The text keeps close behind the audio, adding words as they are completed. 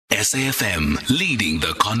SAFM, leading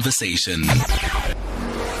the conversation.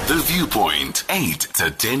 The Viewpoint, 8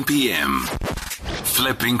 to 10 p.m.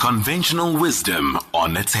 Flipping conventional wisdom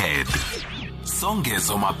on its head.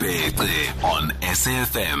 Songezo Mabete on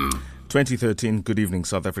SAFM. 2013, good evening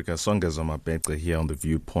South Africa. Songezo Mabete here on The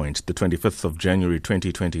Viewpoint, the 25th of January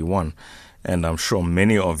 2021. And I'm sure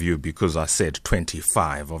many of you, because I said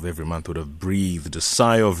 25 of every month, would have breathed a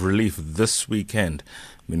sigh of relief this weekend.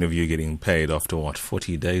 Many of you getting paid after,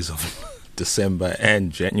 40 days of December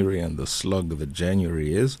and January, and the slog that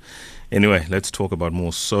January is. Anyway, let's talk about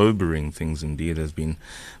more sobering things indeed. There's been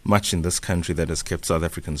much in this country that has kept South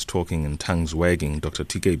Africans talking and tongues wagging. Dr.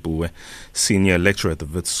 T.K. Buwe, senior lecturer at the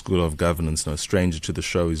Wits School of Governance, no stranger to the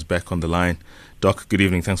show, is back on the line. Doc, good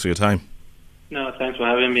evening. Thanks for your time. No, thanks for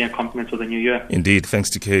having me, and compliments for the new year. Indeed. Thanks,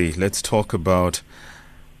 T.K. Let's talk about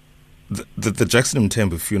the Jackson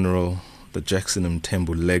Mthembu funeral, the Jackson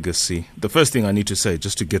Mthembu legacy. The first thing I need to say,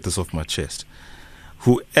 just to get this off my chest,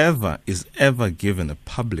 whoever is ever given a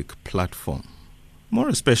public platform, more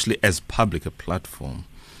especially as public a platform,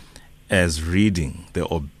 as reading the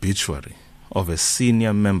obituary of a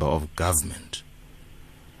senior member of government,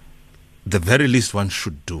 the very least one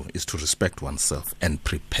should do is to respect oneself and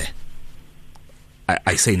prepare.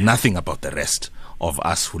 I say nothing about the rest of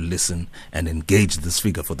us who listen and engage this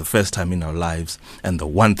figure for the first time in our lives, and the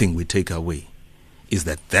one thing we take away is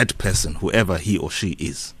that that person, whoever he or she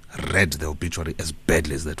is, read the obituary as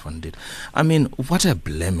badly as that one did. I mean, what a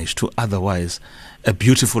blemish to otherwise a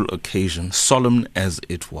beautiful occasion, solemn as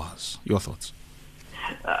it was. Your thoughts?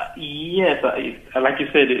 Yes, like you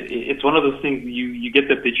said, it's one of those things you get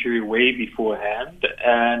the obituary way beforehand,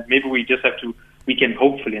 and maybe we can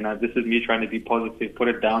hopefully, and this is me trying to be positive, put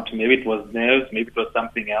it down to maybe it was nerves, maybe it was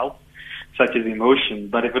something else, such as emotion.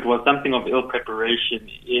 But if it was something of ill preparation,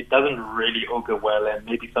 it doesn't really augur well, and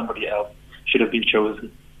maybe somebody else should have been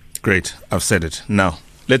chosen. Great, I've said it. Now,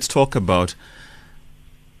 let's talk about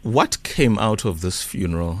what came out of this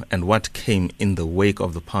funeral and what came in the wake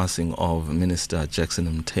of the passing of Minister Jackson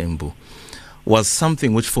Mthembu was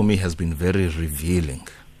something which for me has been very revealing.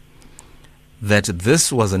 That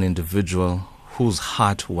this was an individual whose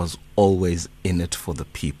heart was always in it for the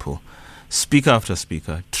people. Speaker after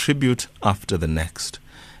speaker, tribute after the next.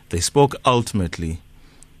 They spoke ultimately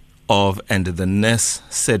of, and the nurse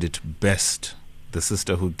said it best, the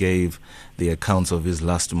sister who gave the accounts of his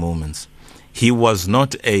last moments. He was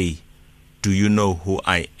not a "do you know who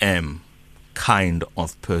I am" kind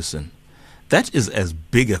of person. That is as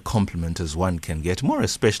big a compliment as one can get, more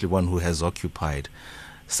especially one who has occupied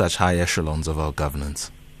such high echelons of our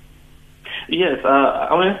governance. Yes,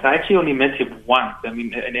 I actually only met him once. I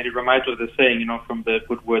mean, and it reminds me of the saying, from the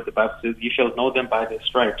good word the Bible says, "You shall know them by their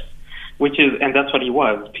stripes," and that's what he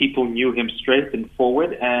was. People knew him straight and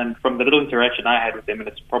forward, and from the little interaction I had with him, and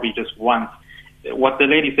it's probably just once, what the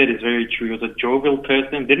lady said is very true. He was a jovial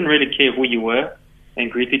person, didn't really care who you were,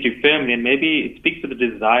 and greeted you firmly. And maybe it speaks to the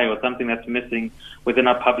desire or something that's missing within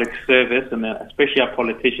our public service, and especially our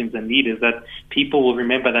politicians and leaders, that people will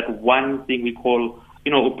remember that one thing we call,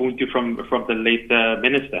 Ubuntu from the late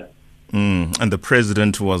minister. And the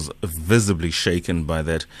president was visibly shaken by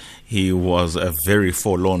that. He was a very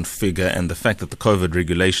forlorn figure, and the fact that the COVID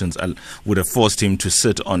regulations would have forced him to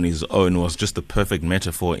sit on his own was just the perfect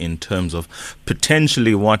metaphor in terms of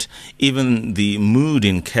potentially what even the mood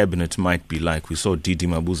in cabinet might be like. We saw Didi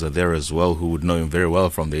Mabuza there as well, who would know him very well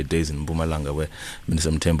from their days in Mpumalanga, where Minister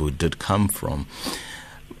Mthembu did come from.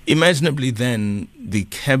 Imaginably then, the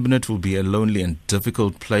cabinet will be a lonely and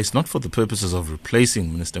difficult place, not for the purposes of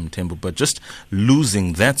replacing Minister Mthembu, but just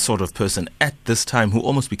losing that sort of person at this time, who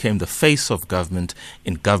almost became the face of government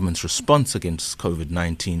in government's response against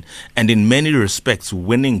COVID-19, and in many respects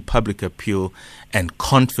winning public appeal and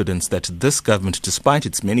confidence that this government, despite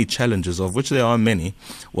its many challenges, of which there are many,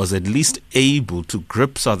 was at least able to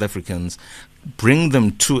grip South Africans, bring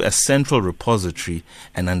them to a central repository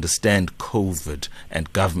and understand COVID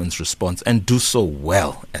and government's response, and do so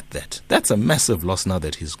well at that. That's a massive loss now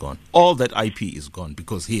that he's gone. All that IP is gone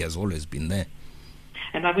because he has always been there.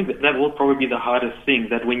 And I think that will probably be the hardest thing,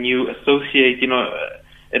 that when you associate,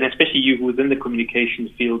 and especially you who's in the communications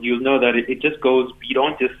field, you'll know that it just goes, you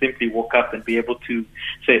don't just simply walk up and be able to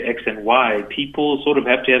say X and Y. People sort of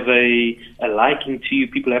have to have a liking to you.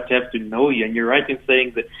 People have to know you. And you're right in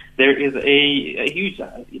saying that there is a huge,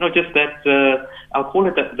 just that, I'll call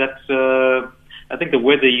it that I think the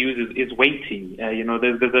word they use is waiting.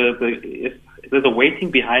 There's a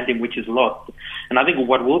waiting behind him which is lost. And I think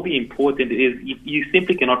what will be important is you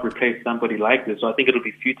simply cannot replace somebody like this. So I think it'll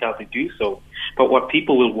be futile to do so. But what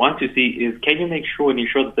people will want to see is, can you make sure and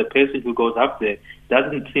ensure that the person who goes up there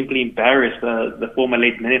doesn't simply embarrass the former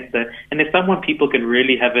late minister, and it's someone people can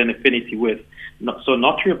really have an affinity with. Not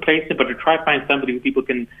to replace him, but to try to find somebody who people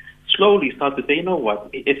can slowly start to say, you know what,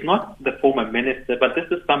 it's not the former minister, but this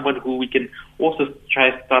is someone who we can also try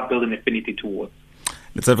to start building affinity towards.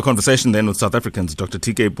 Let's have a conversation then with South Africans. Dr.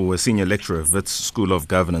 TK Bouwe, Senior Lecturer at Wits School of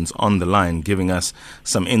Governance, on the line, giving us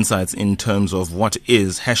some insights in terms of what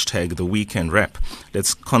is #the weekend wrap.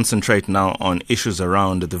 Let's concentrate now on issues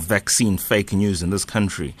around the vaccine fake news in this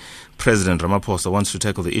country. President Ramaphosa wants to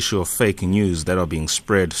tackle the issue of fake news that are being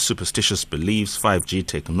spread, superstitious beliefs, 5G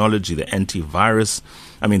technology, the anti-Africa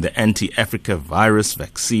virus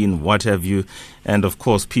vaccine, what have you, and of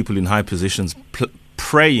course people in high positions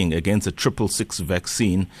praying against a 666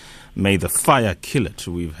 vaccine. May the fire kill it.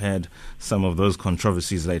 We've had some of those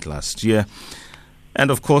controversies late last year. And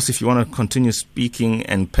of course, if you want to continue speaking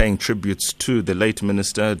and paying tributes to the late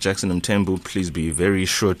minister, Jackson Mthembu, please be very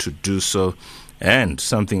sure to do so. And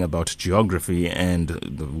something about geography and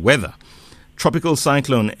the weather. Tropical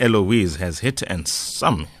cyclone Eloise has hit, and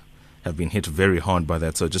some have been hit very hard by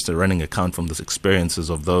that. So just a running account from the experiences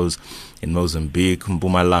of those in Mozambique,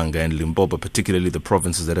 Mpumalanga and Limpopo, particularly the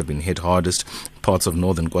provinces that have been hit hardest, parts of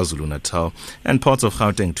northern KwaZulu-Natal and parts of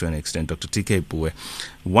Gauteng to an extent. Dr. TK Bouwe,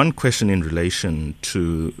 one question in relation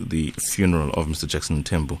to the funeral of Mr. Jackson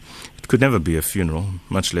Mthembu. It could never be a funeral,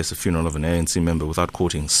 much less a funeral of an ANC member, without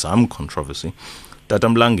courting some controversy. Tata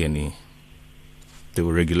Mlangeni, there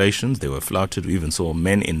were regulations, they were flouted. We even saw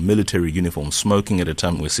men in military uniforms smoking at a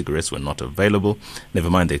time where cigarettes were not available, never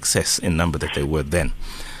mind the excess in number that they were then.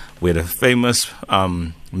 We had a famous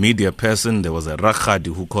media person, there was a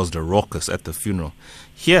Rakhadi who caused a ruckus at the funeral.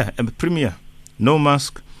 Here, a premier, no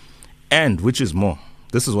mask, and which is more,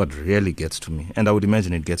 this is what really gets to me, and I would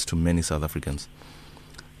imagine it gets to many South Africans.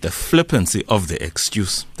 The flippancy of the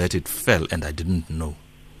excuse that it fell and I didn't know.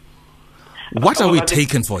 What are we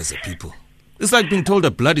taken for as a people? It's like being told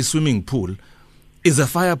a bloody swimming pool is a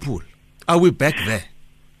fire pool. Are we back there?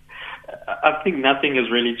 I think nothing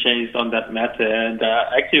has really changed on that matter. And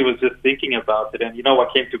actually, I was just thinking about it. And you know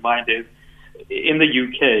what came to mind is, in the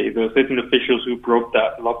UK, there were certain officials who broke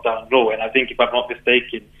that lockdown law. And I think, if I'm not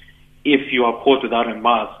mistaken, if you are caught without a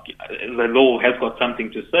mask, the law has got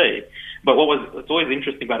something to say. But what's always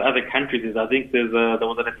interesting about other countries is, I think there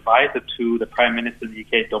was an advisor to the Prime Minister in the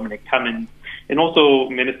UK, Dominic Cummings, and also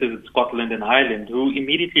ministers in Scotland and Ireland, who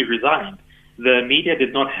immediately resigned. The media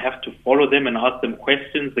did not have to follow them and ask them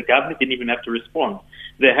questions. The government didn't even have to respond.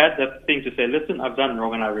 They had that thing to say, listen, I've done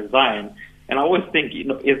wrong and I resign. And I always think,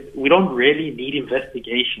 if we don't really need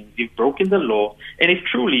investigations. You've broken the law. And if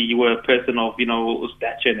truly you were a person of,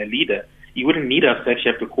 stature and a leader, you wouldn't need us to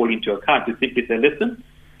actually have to call into account. You simply say, listen,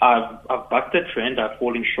 I've bucked the trend. I've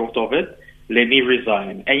fallen short of it. Let me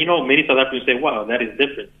resign. And, many South Africans say, wow, that is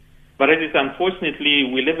different. But as it's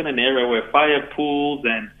unfortunately, we live in an era where fire pools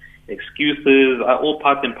and excuses are all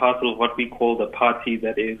part and parcel of what we call the party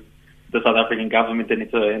that is the South African government and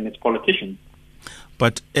its politicians.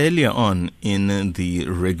 But earlier on in the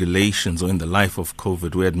regulations or in the life of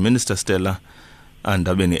COVID, we had Minister Stella and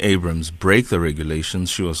Ndabeni-Abrahams break the regulations.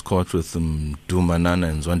 She was caught with Dumanana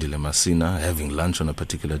and Zwandile Masina having lunch on a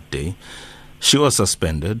particular day. She was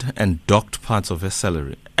suspended and docked parts of her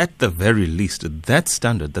salary. At the very least, that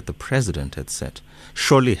standard that the president had set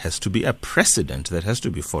surely has to be a precedent that has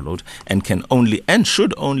to be followed and can only and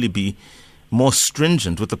should only be more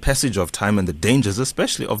stringent with the passage of time and the dangers,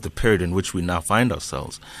 especially of the period in which we now find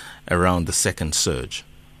ourselves around the second surge.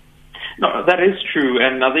 No, that is true.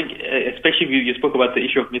 And I think, especially you spoke about the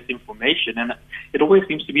issue of misinformation, and it always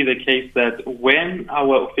seems to be the case that when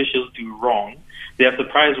our officials do wrong, they are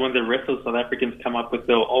surprised when the rest of South Africans come up with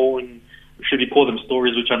their own, should we call them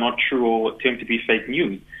stories which are not true or tend to be fake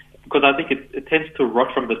news? Because I think it tends to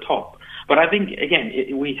rot from the top. But I think, again,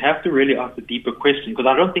 we have to really ask a deeper question, because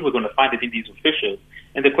I don't think we're going to find it in these officials.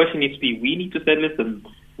 And the question needs to be, we need to say, listen,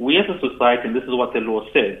 we as a society, and this is what the law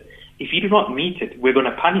says, if you do not meet it, we're going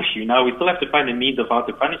to punish you. Now, we still have to find a means of how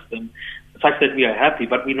to punish them, such that we are happy.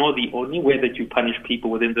 But we know the only way that you punish people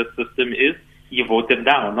within the system is you vote them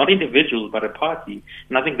down, not individuals, but a party.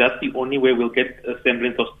 And I think that's the only way we'll get a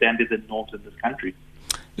semblance of standards and norms in this country.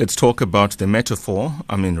 Let's talk about the metaphor,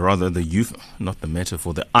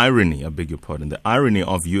 the irony, I beg your pardon, the irony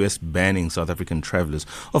of US banning South African travelers.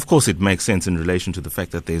 Of course, it makes sense in relation to the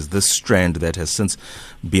fact that there's this strand that has since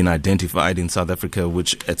been identified in South Africa,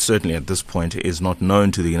 which certainly at this point is not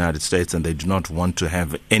known to the United States, and they do not want to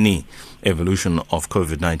have any evolution of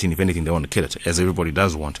COVID-19. If anything, they want to kill it, as everybody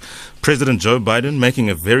does want. President Joe Biden making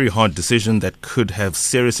a very hard decision that could have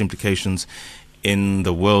serious implications in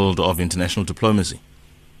the world of international diplomacy.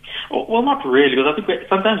 Well, not really, because I think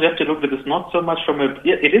sometimes we have to look at this not so much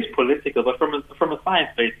it is political, but from a science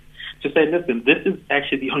base to say, listen, this is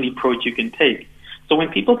actually the only approach you can take. So when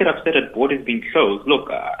people get upset at borders being closed, look,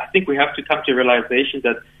 I think we have to come to a realization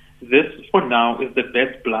that this, for now, is the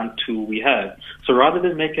best blunt tool we have. So rather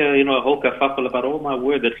than make a whole kerfuffle about, oh my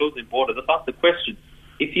word, they're closing borders, let's ask the question.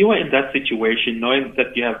 If you are in that situation, knowing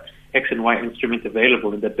that you have X and Y instruments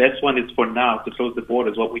available, and the best one is for now to close the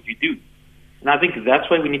borders, what would you do? And I think that's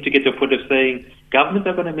why we need to get to a point of saying governments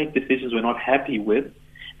are going to make decisions we're not happy with,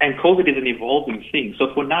 and COVID is an evolving thing.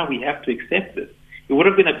 So for now, we have to accept this. It would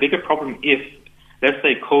have been a bigger problem if, let's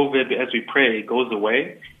say, COVID, as we pray, goes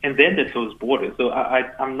away, and then they close borders. So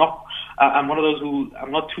I'm one of those who,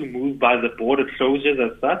 I'm not too moved by the border closures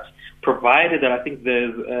as such, provided that I think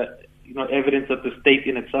there's evidence that the state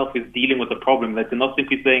in itself is dealing with the problem, that they're not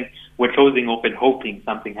simply saying we're closing off and hoping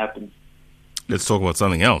something happens. Let's talk about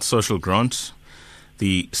something else. Social grant.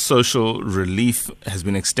 The social relief has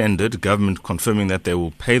been extended. Government confirming that they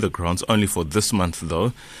will pay the grants only for this month,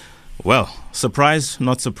 though. Well, surprised,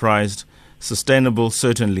 not surprised. Sustainable,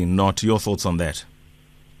 certainly not. Your thoughts on that?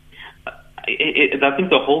 I think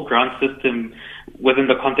the whole grant system within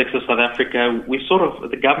the context of South Africa,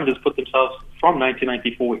 the government has put themselves from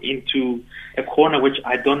 1994 into a corner which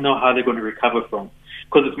I don't know how they're going to recover from.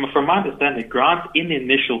 Because from my understanding, grants in the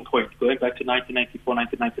initial point, going back to 1994,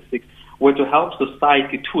 1996, were to help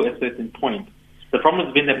society to a certain point. The problem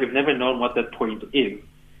has been that we've never known what that point is.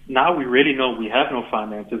 Now we really know we have no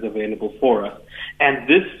finances available for us. And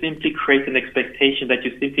this simply creates an expectation that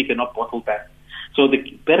you simply cannot bottle back. So the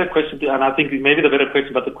better question, and I think maybe the better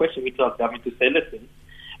question, but the question we tell government to say, listen,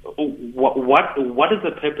 what is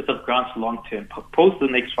the purpose of grants long term, post the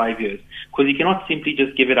next 5 years? Because you cannot simply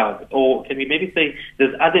just give it out. Or can we maybe say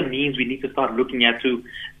there's other means we need to start looking at to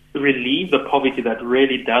relieve the poverty that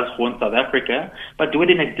really does haunt South Africa, but do it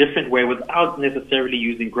in a different way without necessarily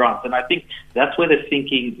using grants? And I think that's where the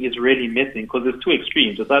thinking is really missing, because there's two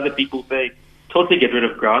extremes. There's either people say, totally get rid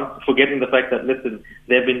of grants, forgetting the fact that, listen,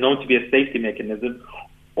 they've been known to be a safety mechanism,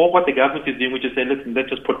 or what the government is doing, which is say, listen, let's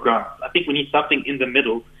just put grants. I think we need something in the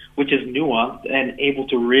middle, which is nuanced and able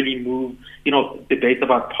to really move, debates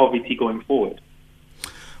about poverty going forward.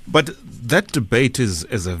 But that debate is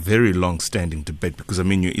a very long-standing debate, because,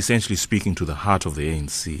 you're essentially speaking to the heart of the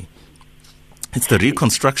ANC. It's the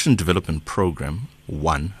Reconstruction Development Program,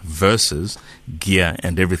 one, versus GEAR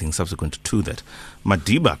and everything subsequent to that.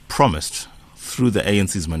 Madiba promised through the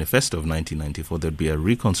ANC's manifesto of 1994, there'd be a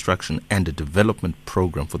reconstruction and a development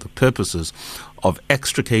program for the purposes of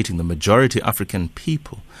extricating the majority African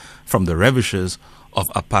people from the ravages of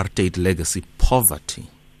apartheid legacy poverty.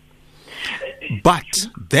 But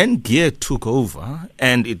then GEAR took over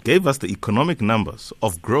and it gave us the economic numbers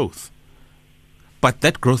of growth. But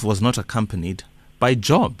that growth was not accompanied by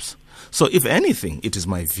jobs. So if anything, it is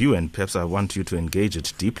my view, and perhaps I want you to engage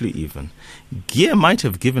it deeply even, GEAR might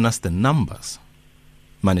have given us the numbers,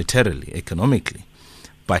 monetarily, economically,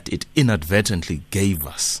 but it inadvertently gave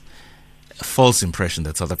us a false impression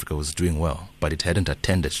that South Africa was doing well, but it hadn't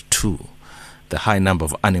attended to the high number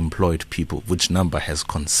of unemployed people, which number has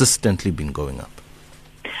consistently been going up.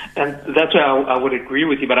 And that's why I would agree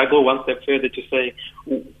with you, but I go one step further to say,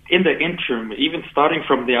 in the interim, even starting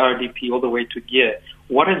from the RDP all the way to GEAR,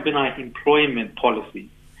 what has been our employment policy?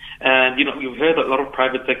 And, you've heard a lot of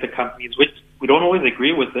private sector companies, which we don't always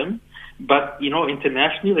agree with them, but,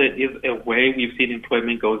 internationally there is a way we've seen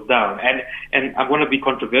employment goes down. And I'm going to be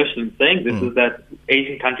controversial in saying this, is that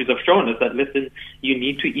Asian countries have shown us that, listen, you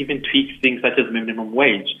need to even tweak things such as minimum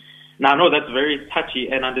wage. Now, I know that's very touchy,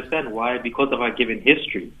 and understand why, because of our given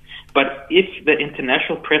history. But if the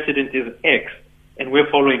international precedent is X and we're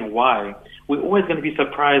following Y, we're always going to be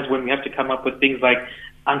surprised when we have to come up with things like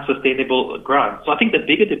unsustainable grants. So I think the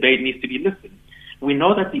bigger debate needs to be, listen, we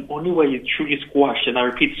know that the only way you truly squash, and I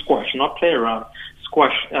repeat squash, not play around,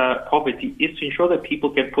 squash poverty, is to ensure that people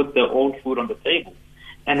can put their own food on the table.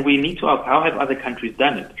 And we need to ask, how have other countries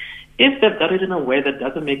done it? If they've done it in a way that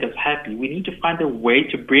doesn't make us happy, we need to find a way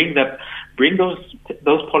to bring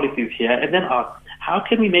those policies here, and then ask, how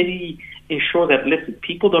can we maybe ensure that, listen,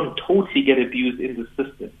 people don't totally get abused in the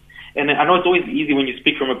system? And I know it's always easy when you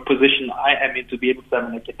speak from a position I am in to be able to have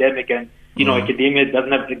an academic, and academia does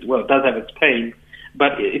have its pain,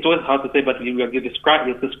 but it's always hard to say. But you're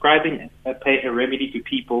describing a remedy to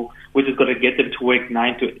people, which is going to get them to work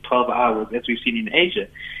 9 to 12 hours, as we've seen in Asia.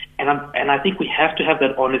 And I think we have to have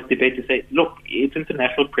that honest debate to say, look, it's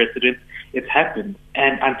international precedent, it's happened,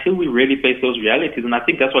 and until we really face those realities, and I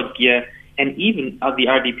think that's what GEAR and even the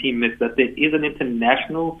RDP missed, that there is an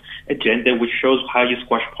international agenda which shows how you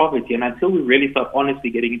squash poverty. And until we really start honestly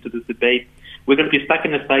getting into this debate, we're going to be stuck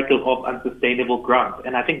in a cycle of unsustainable grants.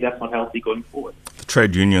 And I think that's not healthy going forward. The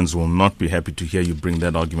trade unions will not be happy to hear you bring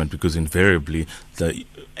that argument, because invariably the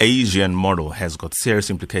Asian model has got serious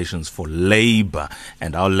implications for labor,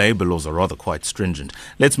 and our labor laws are rather quite stringent.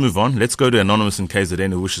 Let's move on. Let's go to Anonymous in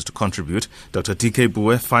KZN who wishes to contribute. Dr. TK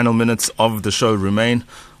Bue, final minutes of the show remain.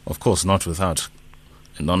 Of course, not without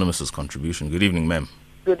Anonymous's contribution. Good evening, ma'am.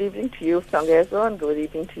 Good evening to you, Songezo, and good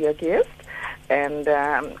evening to your guest. And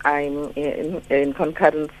I'm in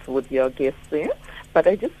concurrence with your guest there. But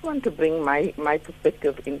I just want to bring my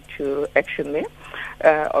perspective into action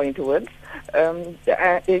there, or into words.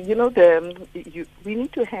 We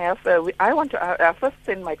need to have, I want to first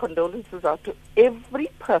send my condolences out to every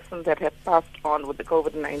person that has passed on with the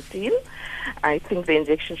COVID-19. I think the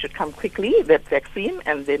injection should come quickly, that vaccine,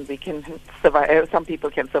 and then we can survive. Some people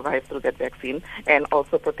can survive through that vaccine, and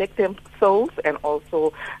also protect their souls, and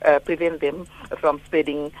also prevent them from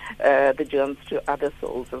spreading the germs to other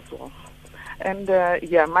souls as well. And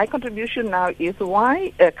my contribution now is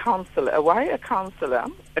why a PR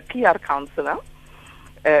counselor,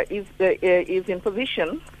 is in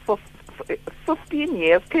position for 15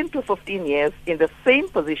 years, 10 to 15 years in the same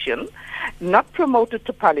position, not promoted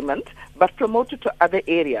to parliament, but promoted to other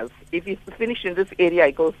areas. If he's finished in this area,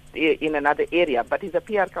 he goes in another area, but he's a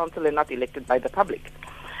PR counselor not elected by the public.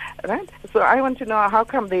 Right? So I want to know how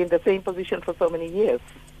come they're in the same position for so many years?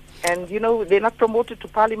 And, they're not promoted to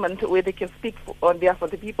parliament where they can speak on behalf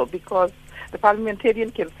of the people, because the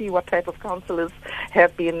parliamentarian can see what type of councillors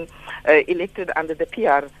have been elected under the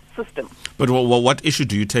PR system. But what issue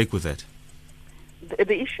do you take with that?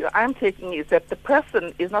 The issue I'm taking is that the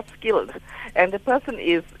person is not skilled, and the person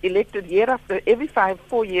is elected every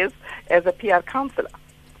 4 years as a PR councillor.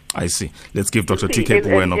 I see. Let's give Dr. TK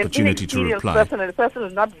Bue an opportunity to reply. The person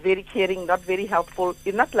is not very caring, not very helpful.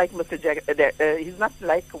 He's not like Mr. He's not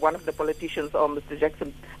like one of the politicians or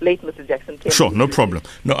late Mr. Jackson. Sure, no problem.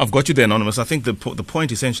 No, I've got you there, Anonymous. I think the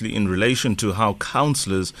point essentially in relation to how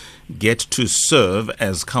councillors get to serve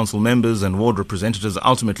as council members and ward representatives,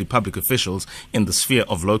 ultimately public officials in the sphere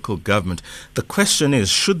of local government. The question is,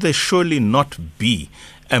 should there surely not be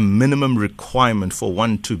a minimum requirement for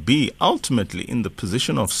one to be ultimately in the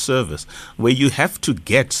position of service, where you have to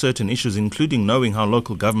get certain issues, including knowing how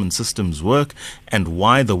local government systems work and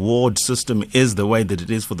why the ward system is the way that it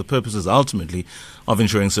is for the purposes ultimately of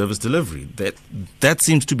ensuring service delivery? That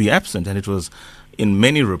seems to be absent, and it was in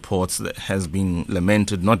many reports that has been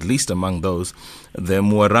lamented, not least among those, the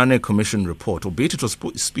Moerane Commission report, albeit it was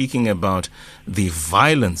speaking about the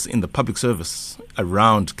violence in the public service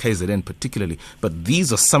around KZN particularly, but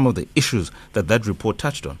these are some of the issues that report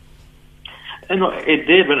touched on. No, it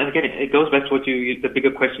did, but again, it goes back to the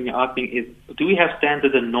bigger question you're asking is, do we have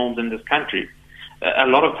standards and norms in this country? A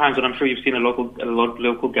lot of times, and I'm sure you've seen a lot of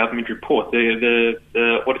local government reports, the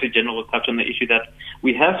Auditor General will touch on the issue that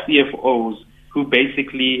we have CFOs who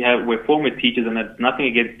basically were former teachers, and it's nothing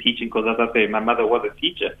against teaching, because as I say, my mother was a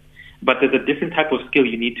teacher. But there's a different type of skill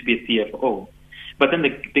you need to be a CFO. But then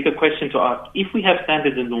the bigger question to ask, if we have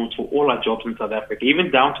standards and norms for all our jobs in South Africa,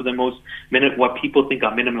 even down to the what people think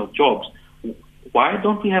are minimal jobs, why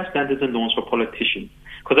don't we have standards and norms for politicians?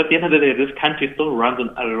 Because at the end of the day, this country still runs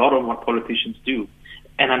on a lot of what politicians do.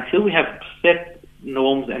 And until we have set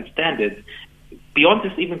norms and standards, beyond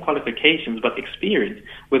just even qualifications, but experience,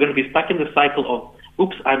 we're going to be stuck in the cycle of,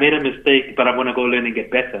 oops, I made a mistake, but I'm going to go learn and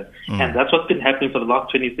get better. And that's what's been happening for the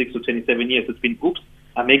last 26 or 27 years. It's been, oops,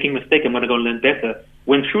 I'm making a mistake, I'm going to go learn better,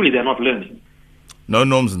 when truly they're not learning. No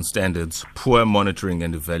norms and standards, poor monitoring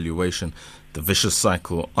and evaluation. The vicious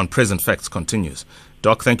cycle on present facts continues.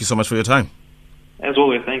 Doc, thank you so much for your time. As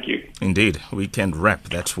always, thank you. Indeed. Weekend Wrap,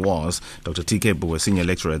 that was Dr. TK Bue, Senior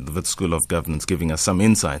Lecturer at the Wits School of Governance, giving us some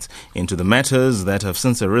insights into the matters that have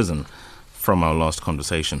since arisen from our last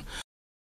conversation.